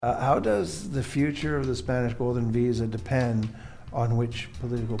How does the future of the Spanish Golden Visa depend on which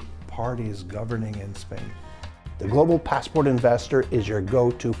political party is governing in Spain? The Global Passport Investor is your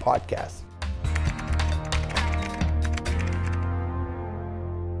go-to podcast.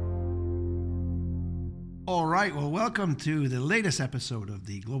 All right, well, welcome to the latest episode of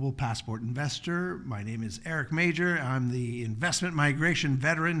the Global Passport Investor. My name is Eric Major. I'm the investment migration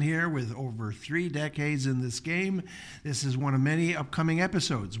veteran here with over 3 decades in this game. This is one of many upcoming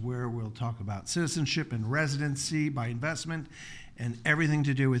episodes where we'll talk about citizenship and residency by investment and everything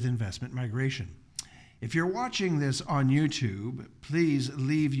to do with investment migration. If you're watching this on YouTube, please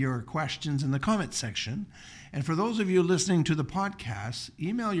leave your questions in the comment section. And for those of you listening to the podcast,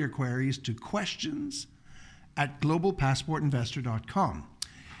 email your queries to questions@globalpassportinvestor.com.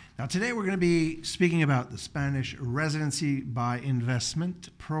 Now, today we're going to be speaking about the Spanish Residency by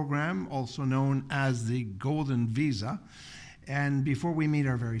Investment program, also known as the Golden Visa. And before we meet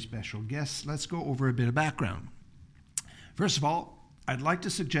our very special guests, let's go over a bit of background. First of all, I'd like to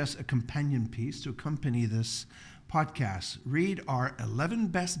suggest a companion piece to accompany this podcast. Read our 11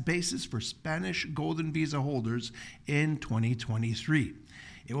 best bases for Spanish Golden Visa holders in 2023.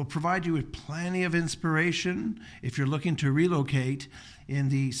 It will provide you with plenty of inspiration if you're looking to relocate in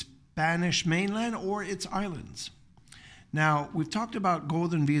the Spanish mainland or its islands. Now, we've talked about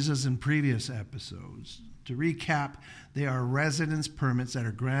golden visas in previous episodes. To recap, they are residence permits that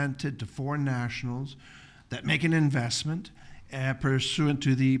are granted to foreign nationals that make an investment pursuant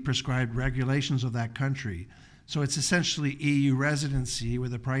to the prescribed regulations of that country. So it's essentially EU residency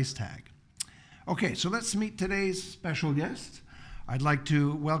with a price tag. Okay, so let's meet today's special guest. I'd like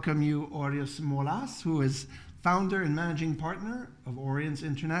to welcome you, Orius Molas, who is founder and managing partner of Oriens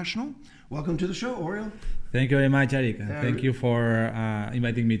International. Welcome to the show, Oriol. Thank you very much, Eric. Thank you for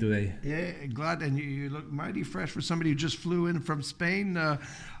inviting me today. Yeah, glad. And you look mighty fresh for somebody who just flew in from Spain. I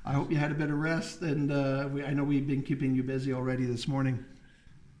hope you had a bit of rest. And I know we've been keeping you busy already this morning.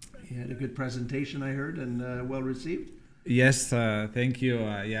 You had a good presentation, I heard, and well received. Yes, thank you.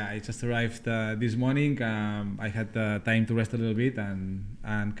 I just arrived this morning. I had time to rest a little bit and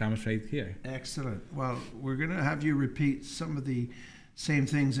come straight here. Excellent. Well, we're going to have you repeat some of the same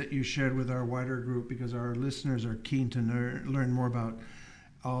things that you shared with our wider group because our listeners are keen to learn more about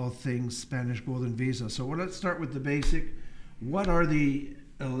all things Spanish Golden Visa. So let's start with the basic. What are the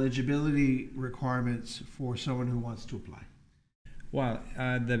eligibility requirements for someone who wants to apply? Well,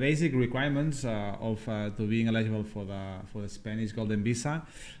 the basic requirements to being eligible for the Spanish Golden Visa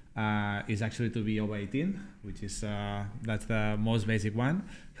is actually to be over 18, which is that's the most basic one.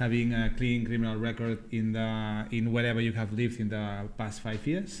 Having a clean criminal record in wherever you have lived in the past 5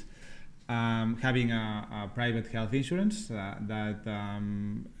 years. Having a private health insurance that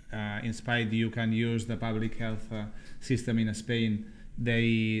in spite you can use the public health system in Spain.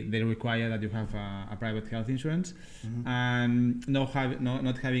 They require that you have a private health insurance, and not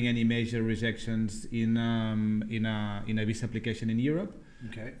having any major rejections in a visa application in Europe.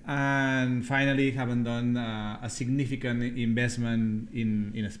 Okay. And finally, haven't done a significant investment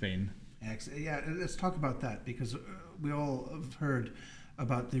in Spain. Excellent. Yeah, let's talk about that because we all have heard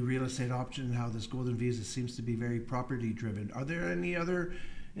about the real estate option and how this golden visa seems to be very property driven. Are there any other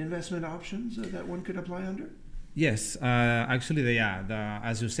investment options that one could apply under? Yes, actually they are.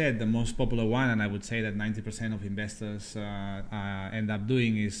 As you said, the most popular one, and I would say that 90% of investors end up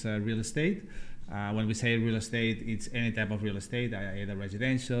doing is real estate. When we say real estate, it's any type of real estate, either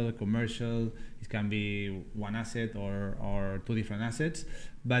residential, commercial. It can be one asset or 2 different assets.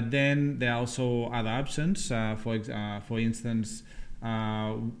 But then there are also other options. For instance,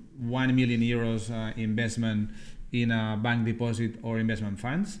 1 million euros investment in a bank deposit or investment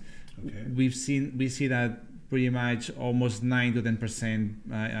funds. Okay. We see that pretty much almost 9 to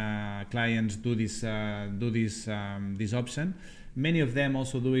 10% clients do this option. Many of them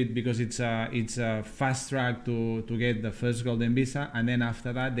also do it because it's a fast track to get the first golden visa, and then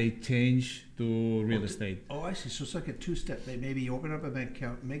after that they change to real estate. Oh, I see. So it's like a 2-step. They maybe open up a bank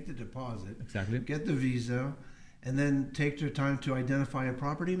account, make the deposit, Exactly. get the visa, and then take their time to identify a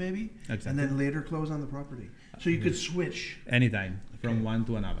property maybe, Exactly. and then later close on the property. So you could switch Anytime from Okay. one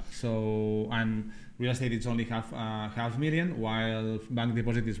to another. So, and real estate is only half million, while bank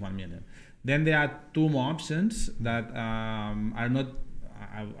deposit is 1 million. Then there are 2 more options that are not.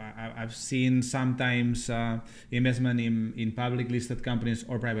 I've seen sometimes investment in public listed companies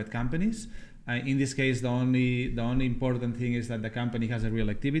or private companies. In this case, the only important thing is that the company has a real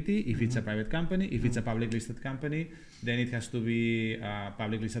activity. If it's a private company, if it's a public listed company, then it has to be a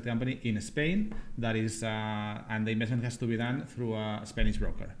public listed company in Spain. That is, and the investment has to be done through a Spanish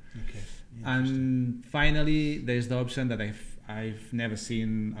broker. Okay. And finally, there is the option that I've never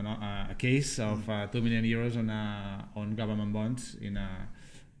seen a case of 2 million euros on government bonds in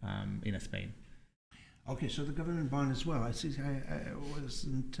Spain. Okay, so the government bond as well. I see. I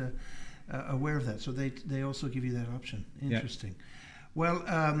wasn't aware of that. So they also give you that option. Interesting. Yeah.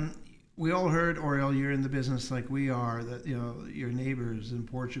 Well, we all heard, Oriol, you're in the business like we are, that your neighbors in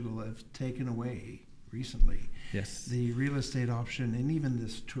Portugal have taken away recently the real estate option and even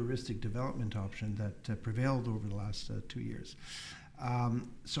this touristic development option that prevailed over the last 2 years.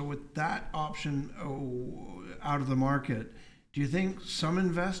 So with that option out of the market, do you think some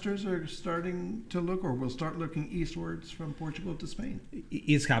investors are starting to look or will start looking eastwards from Portugal to Spain?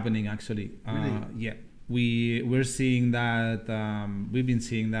 It's happening, actually. Really? Yeah. We're seeing that, we've been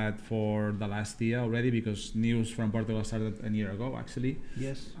seeing that for the last year already, because news from Portugal started a year ago, actually.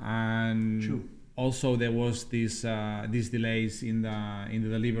 Yes. And true. Also there was these delays in the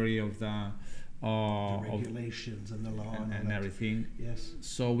delivery of the regulations and the law and everything. Yes.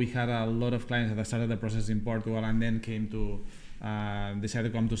 So we had a lot of clients that started the process in Portugal and then came to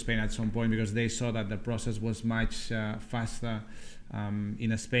decided to come to Spain at some point, because they saw that the process was much faster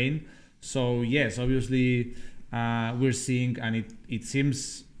in Spain. So yes, obviously we're seeing, and it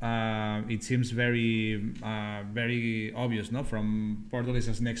seems very very obvious, no? From Portugal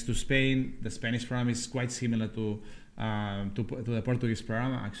is next to Spain. The Spanish program is quite similar to the Portuguese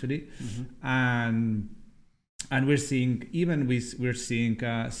program, actually, and we're seeing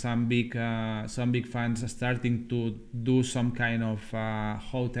some big funds starting to do some kind of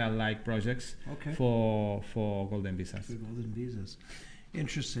hotel-like projects for golden visas. For golden visas.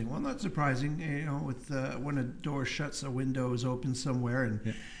 Interesting. Well, not surprising. With when a door shuts, a window is open somewhere,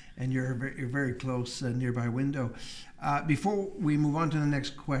 and you're very close, nearby window. Before we move on to the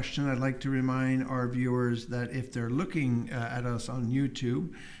next question, I'd like to remind our viewers that if they're looking at us on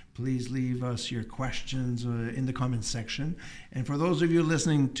YouTube, please leave us your questions in the comments section. And for those of you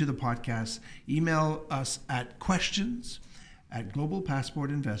listening to the podcast, email us at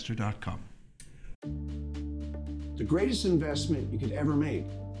questions@globalpassportinvestor.com. The greatest investment you could ever make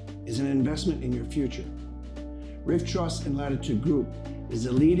is an investment in your future. Rift Trust and Latitude Group is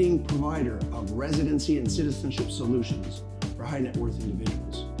the leading provider of residency and citizenship solutions for high net worth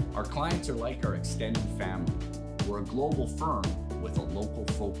individuals. Our clients are like our extended family. We're a global firm with a local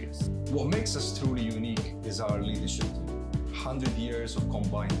focus. What makes us truly unique is our leadership team. 100 years of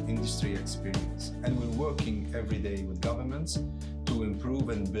combined industry experience, and we're working every day with governments to improve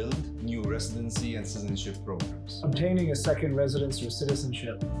and build new residency and citizenship programs. Obtaining a second residence or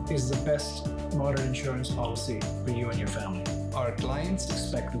citizenship is the best modern insurance policy for you and your family. Our clients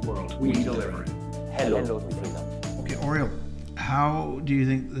expect the world. We deliver it. Hello to freedom. Okay, Oriol, how do you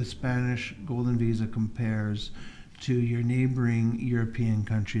think the Spanish golden visa compares to your neighboring European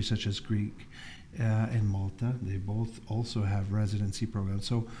countries such as Greek and Malta? They both also have residency programs.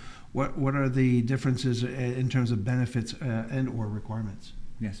 So what are the differences in terms of benefits and or requirements?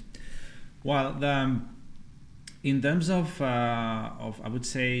 Yes. Well, in terms of I would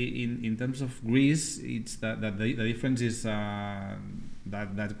say in terms of Greece, it's that the difference is that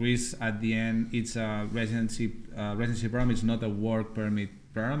Greece at the end, it's a residency program. It's not a work permit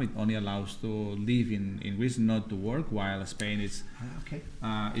program. It only allows to live in Greece, not to work, while Spain is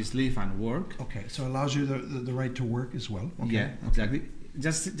live and work. Okay, so it allows you the right to work as well. Okay. Yeah, exactly.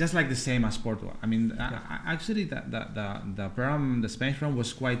 Just like the same as Portugal. I mean, actually, the program, the Spanish program,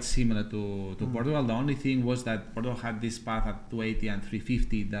 was quite similar to Portugal. The only thing was that Portugal had this path at 280 and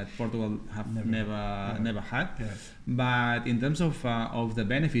 350 that Portugal have never had. Yeah. But in terms of the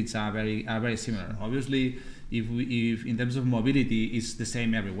benefits are very similar. Obviously, if in terms of mobility, it's the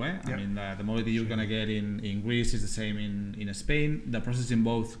same everywhere. I mean, the mobility you're gonna get in Greece is the same in Spain. The process in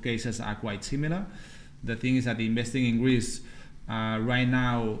both cases are quite similar. The thing is that investing in Greece. Right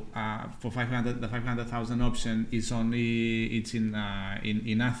now, for the 500,000 option is it's in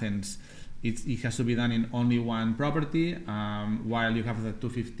Athens. It has to be done in only one property, while you have the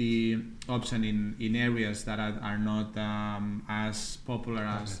 250 option in areas that are not as popular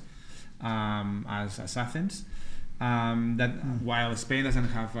as Athens. While Spain doesn't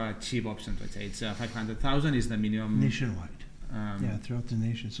have a cheap option, let's say it's 500,000 is the minimum nationwide. Throughout the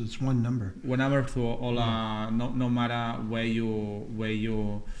nation, so it's one number. One number to all, no matter where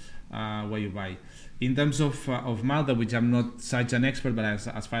you buy. In terms of Malta, which I'm not such an expert, but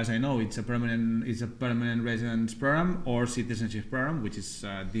as far as I know, it's a permanent residence program or citizenship program, which is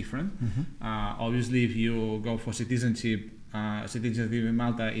different. Mm-hmm. Obviously, if you go for citizenship in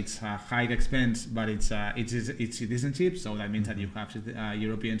Malta, it's a high expense, but it's citizenship, so that means that you have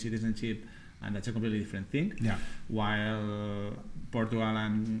European citizenship. And that's a completely different thing. Yeah. While Portugal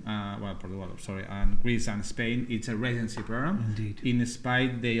and and Greece and Spain, it's a residency program. Indeed. In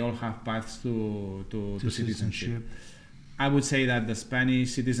Spain, they all have paths to citizenship. I would say that the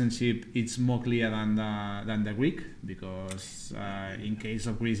Spanish citizenship it's more clear than the Greek, because in case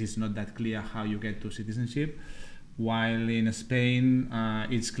of Greece, it's not that clear how you get to citizenship. While in Spain,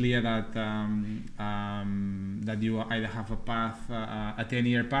 it's clear that that you either have a path, a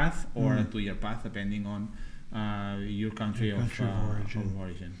 10-year path, or a 2-year path, depending on your country of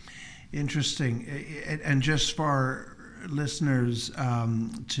origin. Interesting. And just for listeners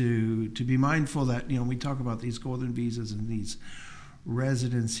to be mindful that we talk about these golden visas and these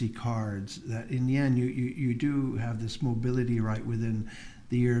residency cards, that in the end you do have this mobility right within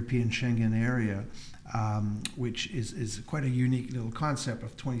the European Schengen area, which is quite a unique little concept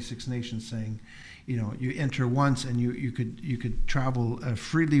of 26 nations saying, you enter once and you could travel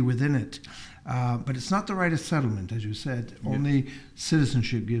freely within it. But it's not the right of settlement, as you said. Yes. Only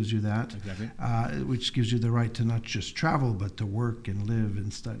citizenship gives you that, exactly. Which gives you the right to not just travel, but to work and live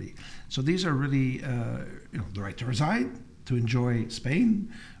and study. So these are really, the right to reside, to enjoy Spain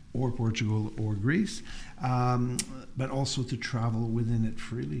or Portugal or Greece, but also to travel within it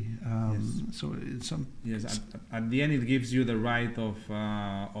freely. Yes. So it's some. Yes, at the end, it gives you the right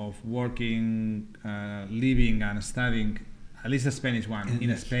of working, living, and studying. At least the Spanish one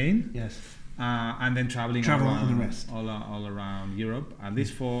in Spain. Yes. And then traveling around the rest. all around Europe. At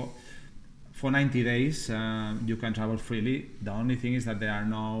least for 90 days, you can travel freely. The only thing is that there are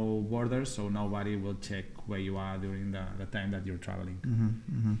no borders, so nobody will check where you are during the time that you're traveling. Mm-hmm,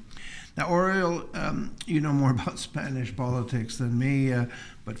 mm-hmm. Now, Oriol, you know more about Spanish politics than me,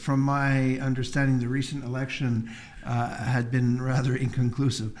 but from my understanding, the recent election had been rather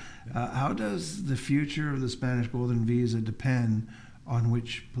inconclusive. How does the future of the Spanish Golden Visa depend on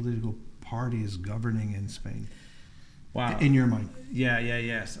which political party is governing in Spain? Wow. In your mind?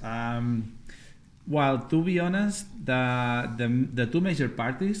 Yes. Well, to be honest, the two major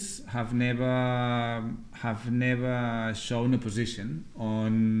parties have never shown a position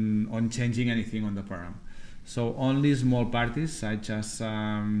on changing anything on the program. So only small parties such as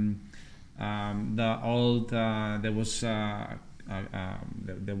there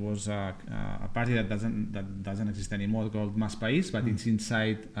was a party that doesn't exist anymore called Mas País, but it's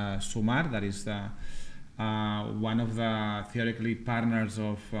inside Sumar, that is one of the theoretically partners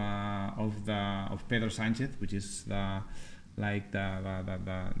of Pedro Sánchez, which is the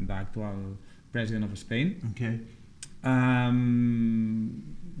actual president of Spain. Okay.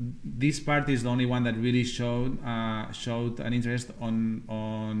 This party is the only one that really showed an interest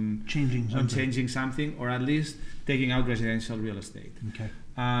on changing something, or at least taking out residential real estate. Okay.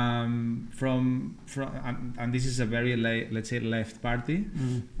 And this is a very let's say left party.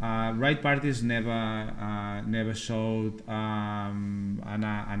 Right parties never showed and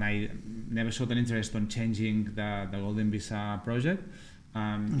I never showed an interest on changing the Golden Visa project.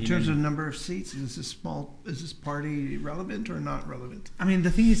 In terms of number of seats, is this party relevant or not relevant? I mean,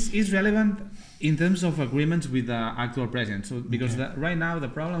 the thing is relevant in terms of agreements with the actual president. So because right now the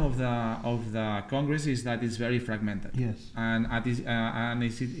problem of the Congress is that it's very fragmented. Yes. And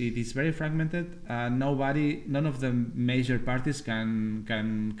it is very fragmented. None of the major parties can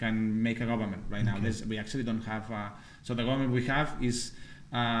make a government right now. We actually don't have. So the government we have is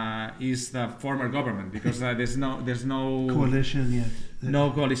the former government, because there's no coalition yet.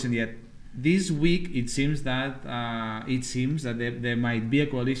 No coalition yet. This week it seems that there might be a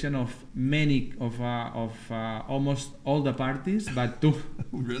coalition of almost all the parties, but two.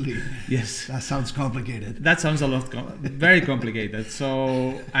 Really? Yes. That sounds complicated. That sounds a lot very complicated.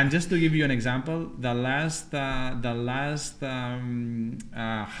 So, and just to give you an example, the last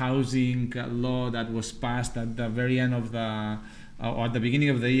housing law that was passed at the very end of or at the beginning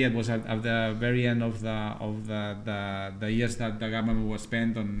of the year, it was at the very end of the years that the government was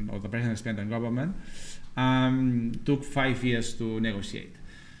spent on, or the president spent on government, took 5 years to negotiate.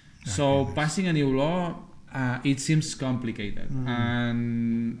 So passing a new law, it seems complicated,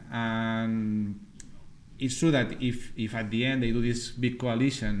 and it's true that if at the end they do this big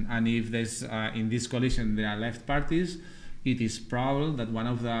coalition, and if there's in this coalition there are left parties, it is probable that one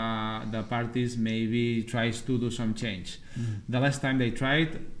of the parties maybe tries to do some change. The last time they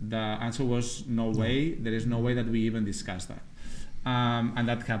tried, the answer was no way. There is no way that we even discussed that, and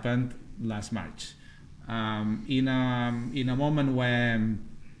that happened last March. In a moment where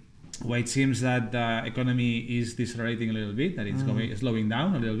it seems that the economy is decelerating a little bit, that it's slowing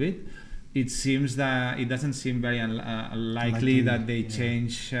down a little bit, it seems that it doesn't seem very unlikely that they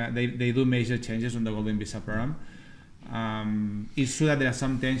change. They do major changes on the Golden Visa program. It's true that there are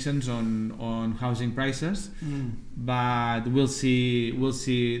some tensions on housing prices, but we'll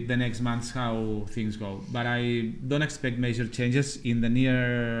see the next months how things go. But I don't expect major changes in the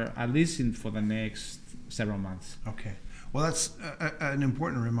near, at least for the next several months. Okay. Well, that's an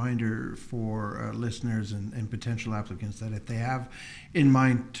important reminder for listeners and potential applicants that if they have in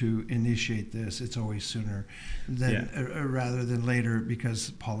mind to initiate this, it's always sooner than rather than later,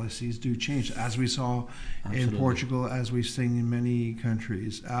 because policies do change, as we saw in Portugal, as we've seen in many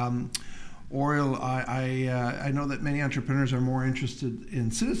countries. Oriol, I know that many entrepreneurs are more interested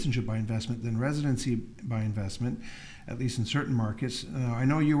in citizenship by investment than residency by investment, at least in certain markets. I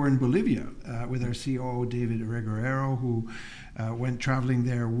know you were in Bolivia with our COO, David Reguerero, who went traveling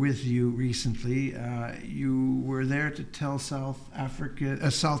there with you recently. You were there to tell South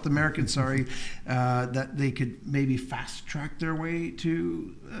Americans, that they could maybe fast track their way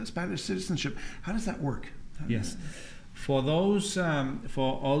to Spanish citizenship. How does that work? Yes. For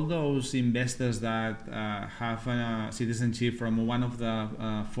all those investors that have citizenship from one of the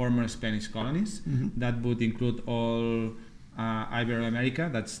former Spanish colonies, that would include all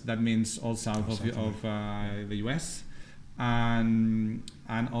Iberoamerica. That means all south of the U.S. and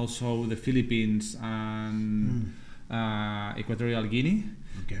also the Philippines and Equatorial Guinea.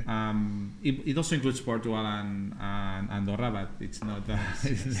 Okay. It also includes Portugal and Andorra, but it's not.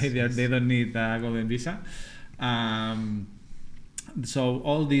 They don't need a golden visa. So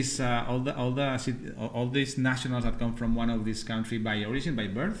all these nationals that come from one of these countries by origin, by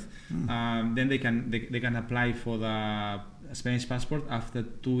birth, then they can apply for the Spanish passport after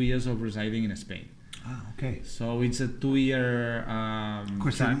 2 years of residing in Spain. Ah, okay. So it's a 2-year of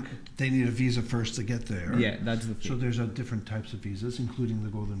course, they need a visa first to get there. Yeah, that's the thing. So there's different types of visas, including the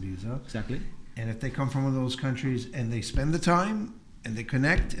golden visa. Exactly. And if they come from one of those countries and they spend the time and they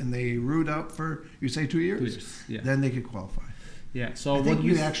connect and they root out for, you say 2 years? 2 years, yeah. Then they could qualify. Yeah, so I think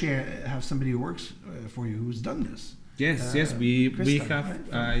you actually have somebody who works for you who's done this. Yes, we Krista, have,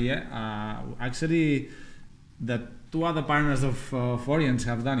 right? actually, the 2 other partners of Oriens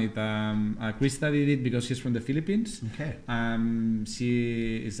have done it. Krista did it because she's from the Philippines. Okay.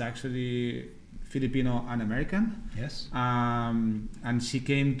 She is actually Filipino and American. Yes. And she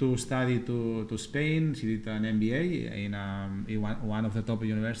came to study to Spain. She did an MBA in one of the top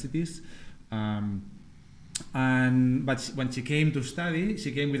universities. But when she came to study,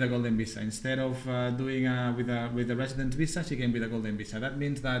 she came with a golden visa. Instead of doing with a resident visa, she came with a golden visa. That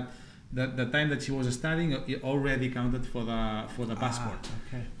means that the time that she was studying, it already counted for the passport.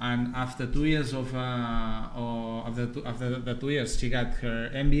 Okay. And after 2 years after the 2 years, she got her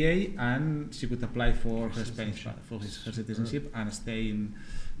MBA and she could apply for her Spanish her citizenship and stay in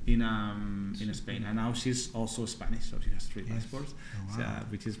Spain. And now she's also Spanish, so she has 3 passports,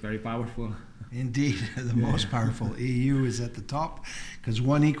 which is very powerful. Indeed, the most powerful. EU is at the top because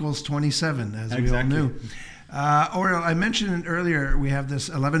 1 equals 27, as we all knew. Oriol, I mentioned earlier we have this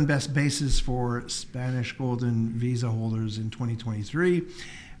 11 best bases for Spanish golden visa holders in 2023.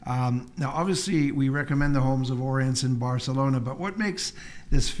 Now, obviously, we recommend the homes of Oriens in Barcelona, but what makes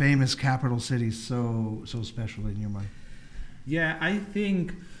this famous capital city so special in your mind? Yeah, I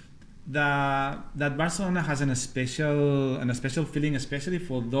think that Barcelona has a special feeling, especially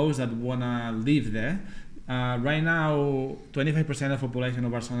for those that wanna live there. Right now, 25% of the population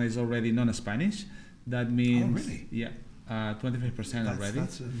of Barcelona is already non-Spanish. That means, 25% already.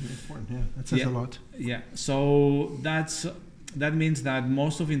 That's important. Yeah, that says a lot. Yeah, so that means that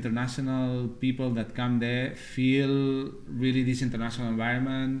most of international people that come there feel really this international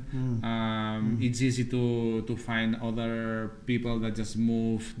environment. It's easy to find other people that just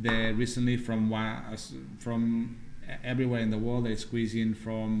moved there recently from everywhere in the world. They squeeze in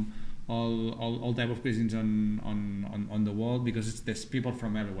from all type of cuisines on the world, because there's people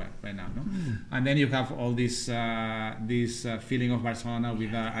from everywhere right now, no? And then you have all this feeling of Barcelona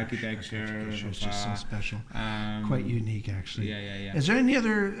with architecture. It's just so special, quite unique, actually. Yeah. Is there any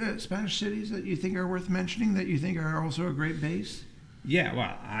other Spanish cities that you think are worth mentioning that you think are also a great base? Yeah,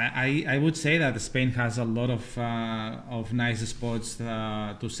 well, I would say that Spain has a lot of nice spots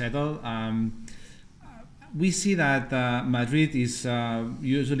to settle. We see that Madrid is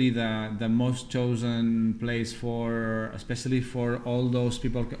usually the most chosen place especially for all those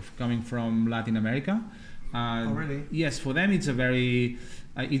people coming from Latin America. Oh, really? Yes, for them it's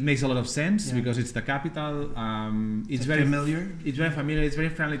it makes a lot of sense because it's the capital. It's very familiar. It's very familiar. It's very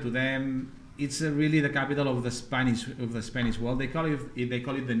friendly to them. It's really the capital of the Spanish world. They call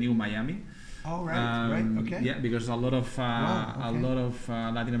it the new Miami. Oh, right, okay. Yeah, because a lot of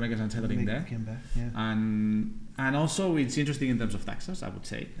Latin Americans are settling there. Came back, yeah. And And also, it's interesting in terms of taxes, I would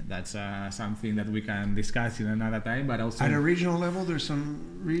say. That's something that we can discuss in another time. But also, at a regional level, there's some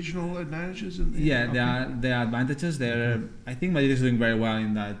regional advantages. There are advantages. I think Madrid is doing very well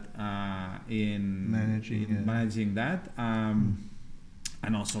in that, in managing that.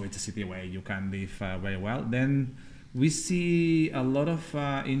 And also, it's a city where you can live very well. Then we see a lot of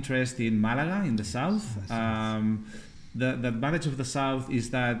interest in Malaga, in the south. The advantage of the south is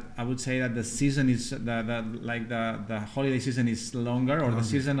that I would say that the season is the holiday season is longer, or the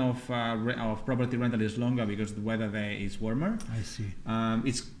season of property rental is longer because the weather there is warmer. I see.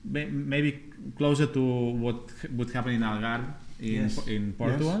 It's maybe closer to what would happen in Algarve in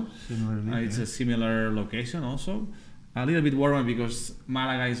Portugal. Yes. Similarly, it's a similar location also. A little bit warmer because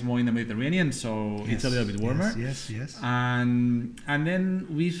Malaga is more in the Mediterranean, so it's a little bit warmer. Yes. And then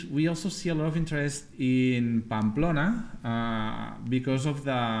we also see a lot of interest in Pamplona because of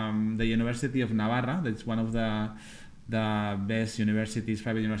the University of Navarra. That's one of the best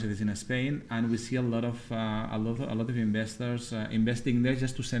private universities in Spain, and we see a lot of investors investing there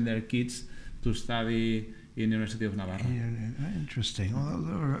just to send their kids to study in University of Navarra. Interesting. Well, those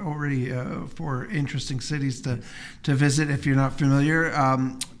are already 4 interesting cities to visit if you're not familiar.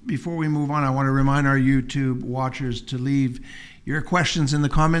 Before we move on, I want to remind our YouTube watchers to leave your questions in the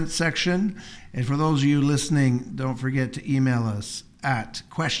comments section. And for those of you listening, don't forget to email us at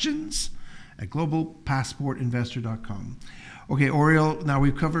questions@globalpassportinvestor.com. Okay, Oriol, now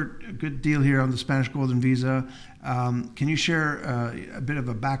we've covered a good deal here on the Spanish Golden Visa. Can you share a bit of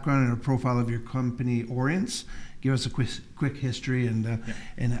a background and a profile of your company, Orience? Give us a quick history and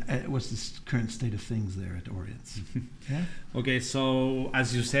what's the current state of things there at Orience? Okay, so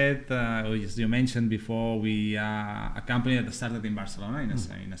as you said, as you mentioned before, we are a company that started in Barcelona, in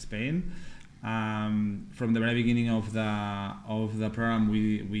Spain. From the very beginning of the program,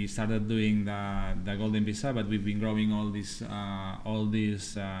 we started doing the Golden Visa, but we've been growing all this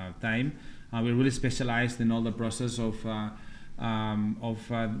time. We're really specialized in all the process of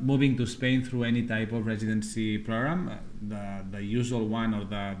moving to Spain through any type of residency program. The usual one, or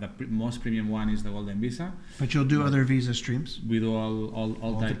the most premium one, is the Golden Visa. But you'll do other visa streams. We do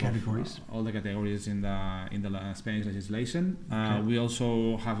all the categories. All the categories in the Spanish legislation. Okay. We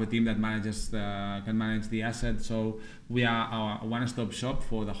also have a team that can manage the asset. So we are a one-stop shop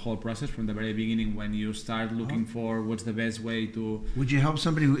for the whole process from the very beginning. When you start looking for what's the best way to. Would you help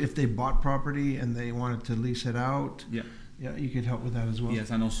somebody if they bought property and they wanted to lease it out? Yeah. Yeah, you could help with that as well. Yes,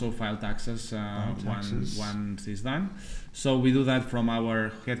 and also file taxes, once it's done. So we do that from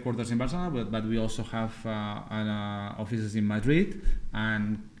our headquarters in Barcelona, but we also have offices in Madrid,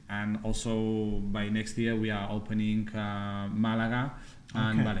 and also by next year we are opening Malaga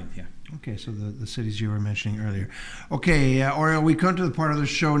and Valencia. Okay, so the cities you were mentioning earlier. Okay, Oriol, we come to the part of the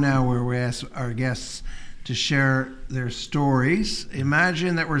show now where we ask our guests to share their stories.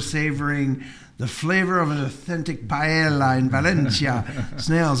 Imagine that we're savoring the flavor of an authentic paella in Valencia,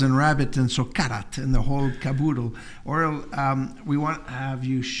 snails and rabbit and socarat and the whole caboodle. Oriol, we want to have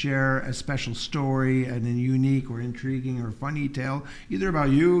you share a special story and a unique or intriguing or funny tale, either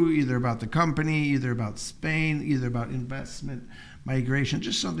about you, either about the company, either about Spain, either about investment, migration,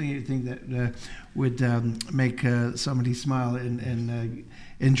 just something you think that would make somebody smile and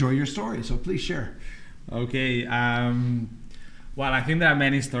enjoy your story. So please share. Okay. Well, I think there are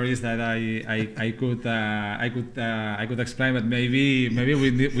many stories that I could explain, but maybe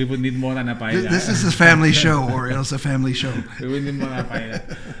we would need more than a paella. This is a family show, Oriol. It's a family show. We would need more than a paella.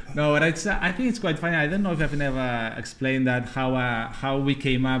 No, but I think it's quite funny. I don't know if I've never explained that how we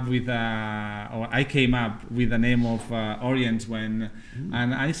came up with or I came up with the name of Orience when,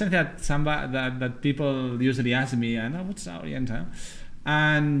 and I something that people usually ask me, what's Orience, huh?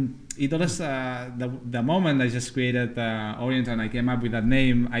 And it was the moment I just created Orient and I came up with that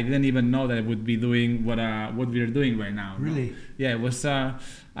name. I didn't even know that I would be doing what we are doing right now. Really? No? Yeah, it was.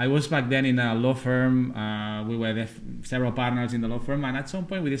 I was back then in a law firm. We were several partners in the law firm, and at some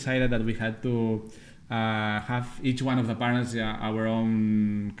point we decided that we had to have each one of the partners our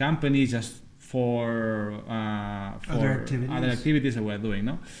own company, just for other activities that we're doing,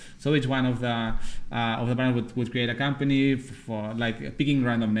 no? So each one of the partners would create a company for like picking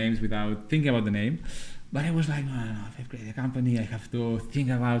random names without thinking about the name. But I was like, no, if I create a company, I have to think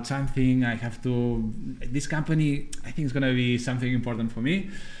about something. This company, I think, is going to be something important for me.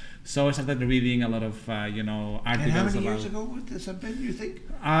 So I started reading a lot of, articles. And how many years ago would this have been, you think?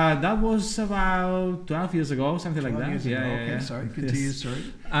 That was about 12 years ago, something like that. Yeah. Okay, sorry. Continue, sorry.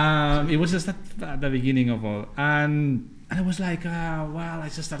 It was just at the beginning of all. And I was like, I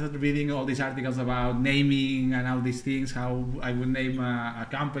just started reading all these articles about naming and all these things, how I would name a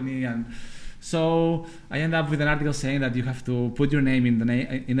company. And So I end up with an article saying that you have to put your name in the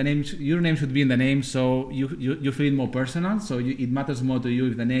name. Your name should be in the name, so you feel it more personal. So it matters more to you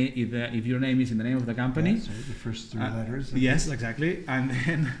if your name is in the name of the company. Yeah, so the first three letters. Yes, exactly. And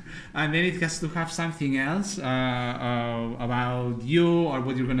then it has to have something else about you or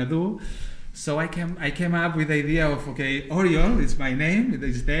what you're gonna do. So I came up with the idea of, okay, Oriol, it's my name,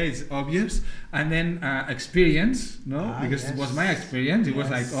 it's there, it's obvious, and then experience, because it was my experience. It was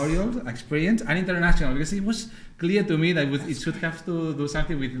like Oriol, experience, and international, because it was clear to me that it should have to do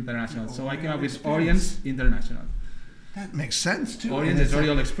something with international. So I came up with Orient's International. That makes sense too. Orient is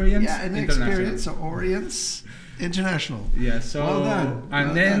Oriol experience. Yeah, an experience. So Orient's International. Yeah. So well done. And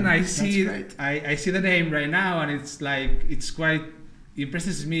well then done. I see the name right now, and it's like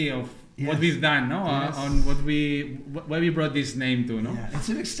impresses me of what we've done, on where we brought this name to, Yeah, it's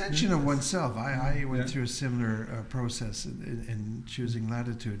an extension of oneself. I went through a similar process in choosing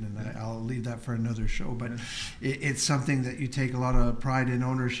Latitude, and I'll leave that for another show. But it's something that you take a lot of pride in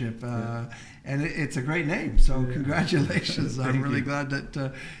ownership, and it's a great name. So congratulations! I'm really glad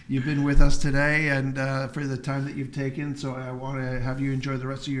that you've been with us today, and for the time that you've taken. So I want to have you enjoy the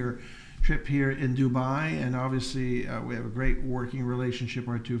rest of your trip here in Dubai, and obviously we have a great working relationship,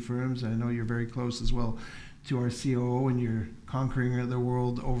 our two firms. I know you're very close as well to our COO, and you're conquering the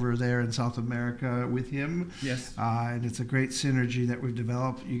world over there in South America with him. Yes. And it's a great synergy that we've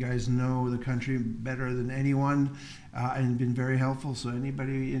developed. You guys know the country better than anyone, and been very helpful. So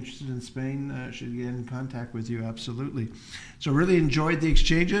anybody interested in Spain should get in contact with you, absolutely. So really enjoyed the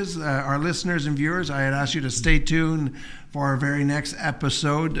exchanges. Our listeners and viewers, I had asked you to stay tuned for our very next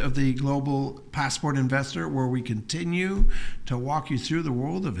episode of the Global Passport Investor, where we continue to walk you through the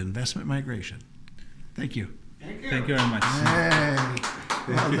world of investment migration. Thank you. Thank you very much. Hey,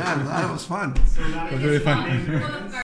 well done. That was fun. So that It was really fun.